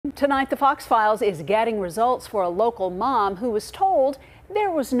Tonight, the Fox Files is getting results for a local mom who was told there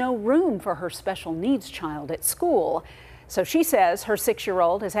was no room for her special needs child at school. So she says her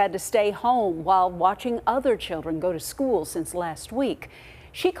 6-year-old has had to stay home while watching other children go to school since last week.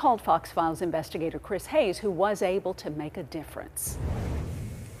 She called Fox Files investigator Chris Hayes, who was able to make a difference.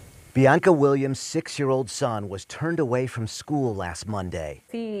 Bianca Williams' 6-year-old son was turned away from school last Monday.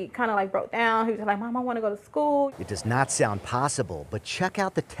 He kind of broke down. He was like, "Mom, I want to go to school." It does not sound possible, but check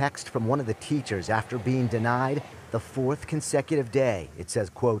out the text from one of the teachers after being denied the 4th consecutive day. It says,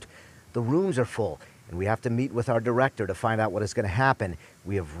 quote, "The rooms are full and we have to meet with our director to find out what is going to happen.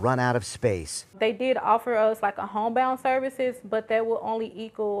 We have run out of space." They did offer us a homebound services, but that will only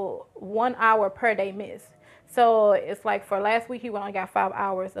equal 1 hour per day miss. So it's for last week, he only got 5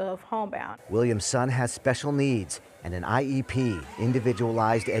 hours of homebound. Williams' son has special needs and an IEP,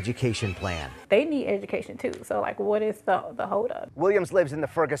 individualized education plan. They need education too. So what is the holdup? Williams lives in the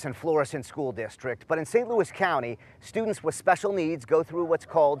Ferguson-Florissant School District, but in St. Louis County, students with special needs go through what's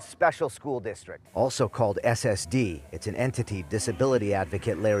called Special School District, also called SSD. It's an entity disability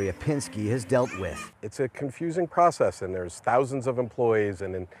advocate Larry Opinski has dealt with. It's a confusing process, and there's thousands of employees,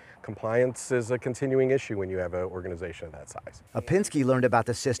 and compliance is a continuing issue when you have an organization of that size. Opinski learned about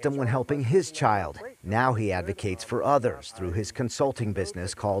the system when helping his child. Now he advocates for others through his consulting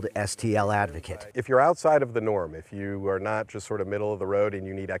business called STL Advocate. If you're outside of the norm, if you are not just middle of the road and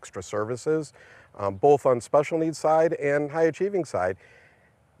you need extra services, both on special needs side and high achieving side,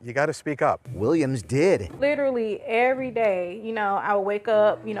 you got to speak up. Williams did. Literally every day, I would wake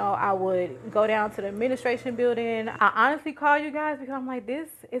up, I would go down to the administration building. I honestly call you guys because I'm like, this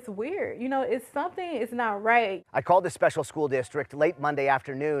is weird. It's not right. I called the special school district late Monday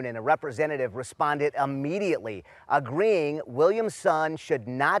afternoon and a representative responded immediately, agreeing Williams' son should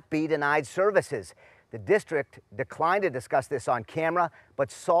not be denied services. The district declined to discuss this on camera, but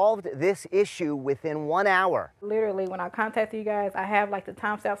solved this issue within 1 hour. Literally, when I contacted you guys, I have the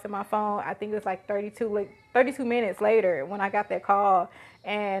timestamps in my phone. I think it was 32 minutes later when I got that call,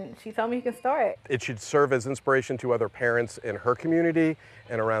 and she told me he can start. It should serve as inspiration to other parents in her community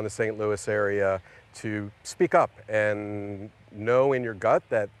and around the St. Louis area to speak up and know in your gut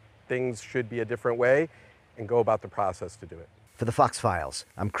that things should be a different way and go about the process to do it. For the Fox Files,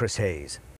 I'm Chris Hayes.